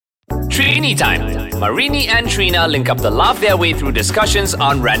Trini Time. Marini and Trina link up to laugh their way through discussions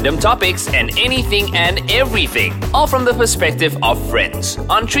on random topics and anything and everything, all from the perspective of friends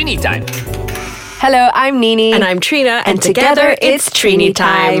on Trini Time. Hello, I'm Nini. And I'm Trina. And together it's Trini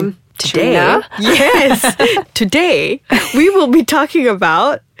Time. Today, Trina? yes, today we will be talking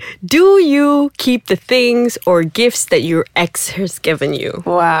about, do you keep the things or gifts that your ex has given you?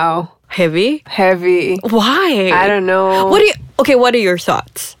 Wow. Heavy? Heavy. Why? I don't know. What are your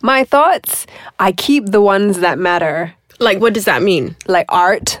thoughts? My thoughts? I keep the ones that matter. Like, what does that mean? Like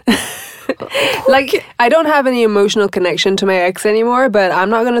art. Like, I don't have any emotional connection to my ex anymore, but I'm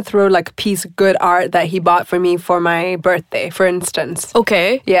not going to throw like a piece of good art that he bought for me for my birthday, for instance.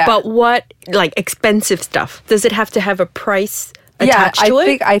 Okay. Yeah. But what, like, expensive stuff? Does it have to have a price attached to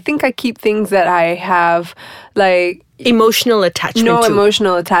it? I think I keep things that I have, like... Emotional attachment No to.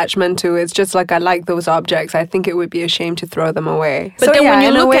 emotional attachment to. It's just like I like those objects. I think it would be a shame to throw them away. But so, then yeah, when you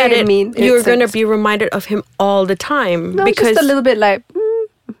in a look way, at it, you're it's going to be reminded of him all the time. No, because just a little bit like,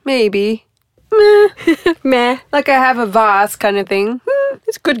 maybe. meh. Like I have a vase kind of thing.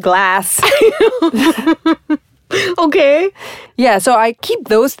 It's good glass. Okay. Yeah, so I keep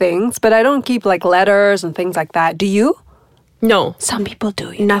those things, but I don't keep like letters and things like that. Do you? No. Some people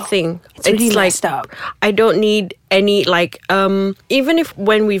do. You Nothing. know? It's really like messed up. I don't need any even if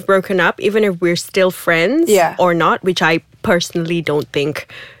when we've broken up, even if we're still friends Yeah. or not, which I personally don't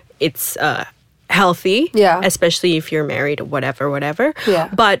think it's healthy. Yeah. Especially if you're married or whatever. Yeah.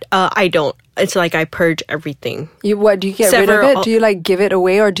 But I don't. It's like I purge everything. What do you get rid of it? Do you like give it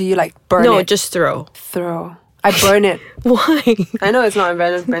away or do you like burn it? No, just throw. Throw. I burn it. Why? I know it's not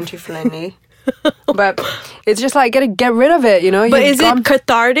environmentally friendly. But it's just like get rid of it, you know. But is it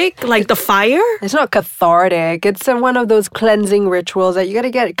cathartic, like the fire? It's not cathartic. It's one of those cleansing rituals that you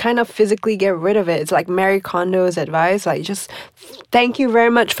gotta kind of physically get rid of it. It's like Marie Kondo's advice, like just thank you very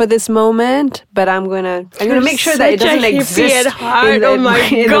much for this moment, but I'm gonna make sure that it doesn't exist in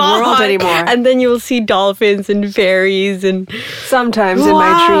the world anymore. And then you'll see dolphins and fairies and sometimes in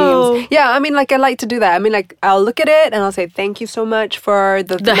my dreams. Yeah, I mean, like I like to do that. I mean, like I'll look at it and I'll say thank you so much for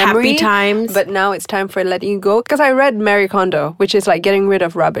the memory, happy times. But now it's time for letting you go. Because I read Marie Kondo, which is like getting rid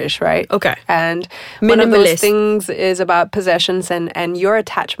of rubbish, right? Okay. And one of those things is about possessions and your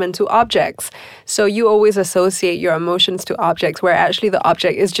attachment to objects. So you always associate your emotions to objects, where actually the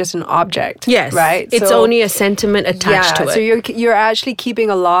object is just an object. Yes. Right? It's only a sentiment attached to it. So you're actually keeping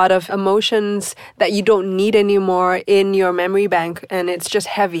a lot of emotions that you don't need anymore in your memory bank, and it's just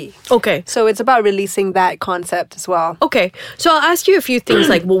heavy. Okay. So it's about releasing that concept as well. Okay. So I'll ask you a few things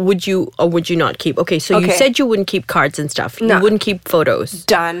like, well, would you or would you not keep? Okay, so you said you wouldn't keep cards and stuff. No. You wouldn't keep photos.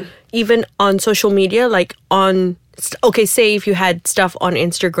 Done. Even on social media, like on... Okay, say if you had stuff on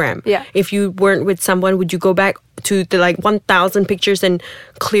Instagram. Yeah. If you weren't with someone, would you go back to the like 1,000 pictures and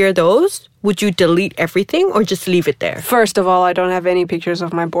clear those? Would you delete everything or just leave it there? First of all, I don't have any pictures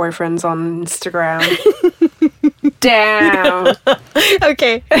of my boyfriends on Instagram. Damn.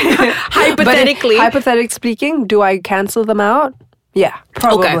 Okay. Hypothetically. Hypothetically speaking, do I cancel them out? Yeah,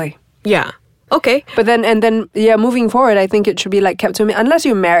 probably. Okay. Yeah. Okay. But then, moving forward, I think it should be like kept to me, unless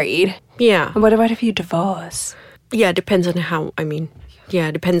you're married. Yeah. And what about if you divorce? Yeah, depends on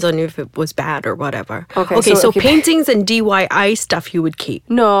depends on if it was bad or whatever. Okay, so paintings and DIY stuff you would keep.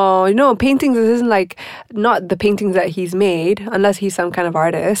 No, paintings isn't like, not the paintings that he's made, unless he's some kind of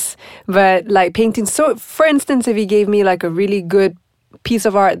artist, but like paintings. So for instance, if he gave me like a really good piece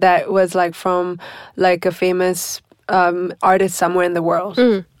of art that was like from like a famous artist somewhere in the world,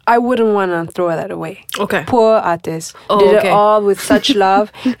 I wouldn't want to throw that away. Okay. Poor artist. Oh, Did okay. it all with such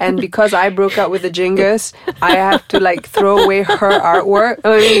love. And because I broke up with the Jingus, I have to like throw away her artwork.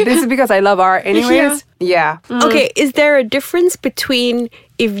 I mean, this is because I love art anyways. Yeah. Okay, is there a difference between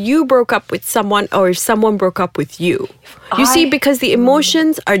if you broke up with someone or if someone broke up with you? You see, because the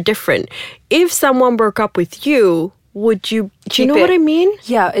emotions are different. If someone broke up with you, would you... Do you know what I mean?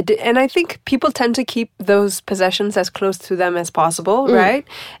 Yeah, and I think people tend to keep those possessions as close to them as possible, right?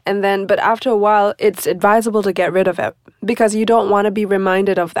 And then, but after a while, it's advisable to get rid of it because you don't want to be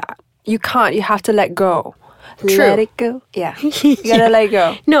reminded of that. You can't. You have to let go. True. Let it go. Yeah. You gotta let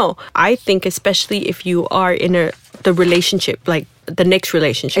go. No, I think especially if you are in the relationship, like the next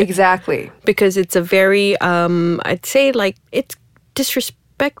relationship. Exactly. Because it's a very, I'd say like, it's disrespectful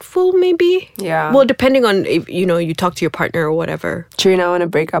maybe. Yeah. Well, depending on if, you talk to your partner or whatever. Trina, I want to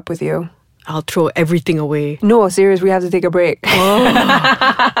break up with you. I'll throw everything away. No, serious, we have to take a break.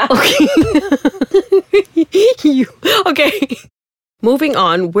 Okay. Okay. Moving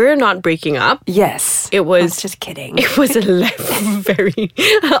on, we're not breaking up. Yes. It was... just kidding. It was a very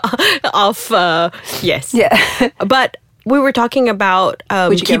off... yes. Yeah. But we were talking about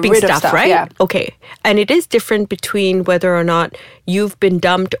Would you get keeping rid of stuff, stuff? right? Yeah. Okay. And it is different between whether or not you've been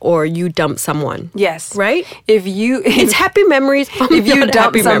dumped or you dump someone. Yes. Right? If you It's happy memories. if you not dump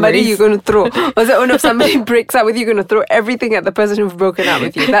happy somebody, memories. you're going to throw. Or if somebody breaks up with you, you're going to throw everything at the person who's broken up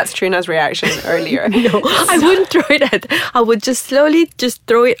with you. That's Trina's reaction earlier. No, I wouldn't throw it at. I would just slowly just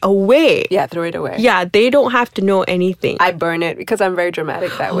throw it away. Yeah, throw it away. Yeah, they don't have to know anything. I burn it because I'm very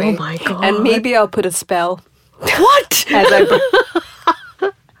dramatic that way. my God. And maybe I'll put a spell What? as I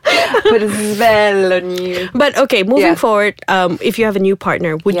put a spell on you. But okay, moving Yeah. forward, if you have a new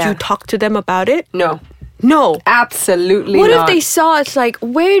partner, would Yeah. you talk to them about it? No, No. absolutely What not. if they saw it's like,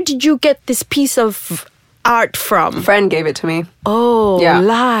 where did you get this piece of art from? Friend gave it to me. Oh, Yeah.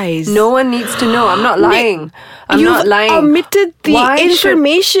 lies. No one needs to know. I'm not lying. I'm You've not lying. omitted the should-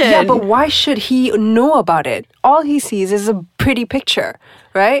 information. yeah, but why should he know about it? All he sees is a pretty picture,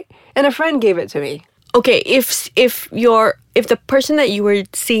 right? And a friend gave it to me. Okay, if the person that you were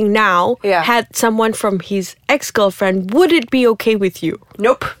seeing now Yeah. had someone from his ex-girlfriend, would it be okay with you?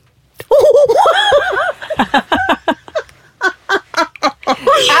 Nope.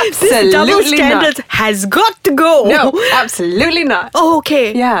 This double Absolutely standard not. has got to go. No, absolutely not. Oh,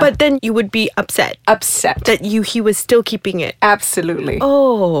 okay. Yeah. But then you would be upset Upset. that he was still keeping it. Absolutely.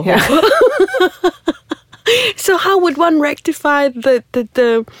 Oh. Yeah. So how would one rectify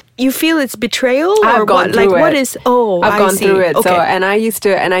the you feel it's betrayal or I've gone what? through Like it. what is I've I gone see. through it. Okay. So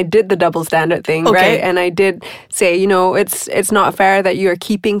and I did the double standard thing, Okay. right? And I did say, it's not fair that you're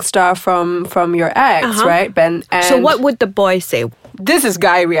keeping stuff from your ex, Uh-huh. right? Ben. And So what would the boy say? this is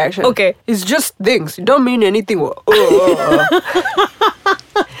guy reaction. Okay. It's just things. It don't mean anything.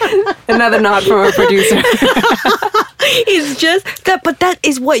 Another nod from our producer. It's just that, but that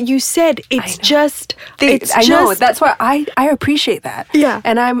is what you said. It's just it's I know. just- That's why I appreciate that. Yeah.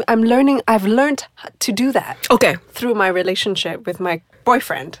 And I'm learning. I've learned to do that. Okay. Through my relationship with my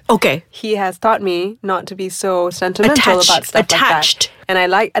boyfriend. Okay. He has taught me not to be so sentimental Attached. about stuff Attached. like that.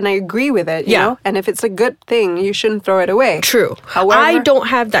 And I agree with it, you Yeah. know? And if it's a good thing, you shouldn't throw it away. True. However, I don't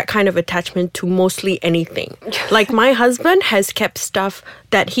have that kind of attachment to mostly anything. Like my husband has kept stuff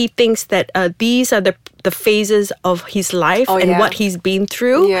that he thinks that these are the phases of his life Oh, and yeah. what he's been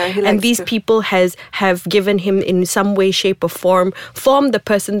through. Yeah, he and likes these to- people have given him in some way, shape, or formed the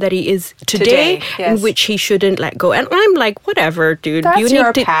person that he is today, Today, in yes. which he shouldn't let go. And I'm like, whatever, dude. That's you need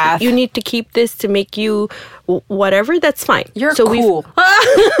your to path. you need to keep this to make you whatever. That's fine. You're we've- cool.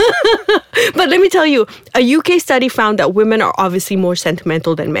 But let me tell you, a UK study found that women are obviously more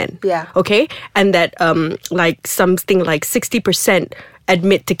sentimental than men. Yeah. Okay? And that like something like 60%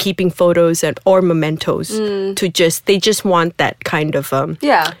 admit to keeping photos or mementos they just want that kind of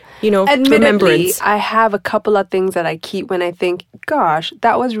Yeah. Admittedly, remembrance. I have a couple of things that I keep when I think, gosh,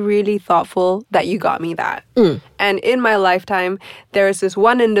 that was really thoughtful that you got me that. And in my lifetime, there is this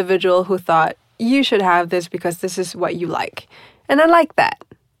one individual who thought, you should have this because this is what you like. And I like that.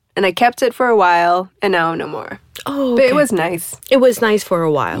 And I kept it for a while, and now no more. Oh, But okay. it was nice. It was nice for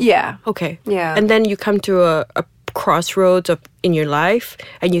a while. Yeah. Okay. Yeah. And then you come to a crossroads in your life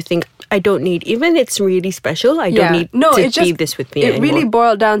and you think, I don't need, even it's really special, I don't need to be this with me It anymore. really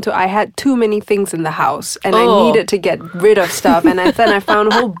boiled down to I had too many things in the house and I Oh. needed to get rid of stuff. And then I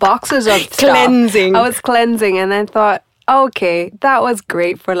found whole boxes of stuff. Cleansing. I was cleansing and I thought, okay, that was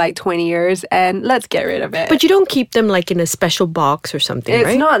great for like 20 years and let's get rid of it. But you don't keep them like in a special box or something, it's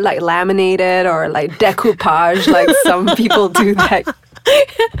right? not like laminated or like decoupage like some people do that.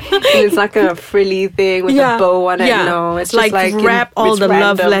 And it's like a frilly thing with a bow on it. No, it's just like wrap all it's the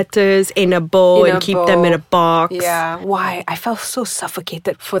love random. letters in a bow In and a keep them in a bow. box. Yeah. Why? I felt so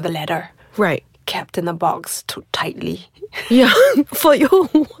suffocated for the letter. Right. Kept in the box too tightly. Yeah. For your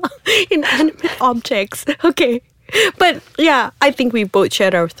inanimate objects. Okay. But yeah, I think we both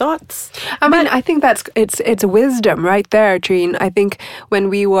shared our thoughts. I mean, I think it's wisdom right there, Trine. I think when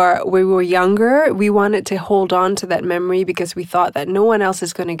we were younger, we wanted to hold on to that memory because we thought that no one else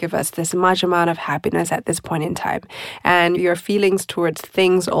is going to give us this much amount of happiness at this point in time. And your feelings towards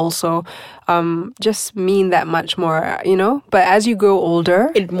things also just mean that much more, you know? But as you grow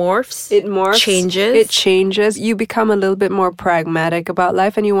older, It morphs. Changes. It changes. You become a little bit more pragmatic about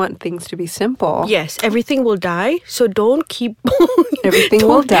life and you want things to be simple. Yes, everything will die. So don't keep Everything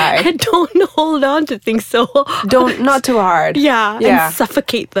will die. And don't hold on to things so Not too hard. Yeah. And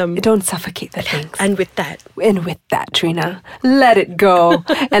suffocate them. Don't suffocate the things. And with that, And with that, Trina, let it go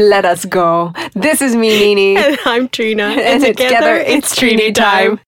and let us go. This is me, Nini. and I'm Trina. And together it's Trini time.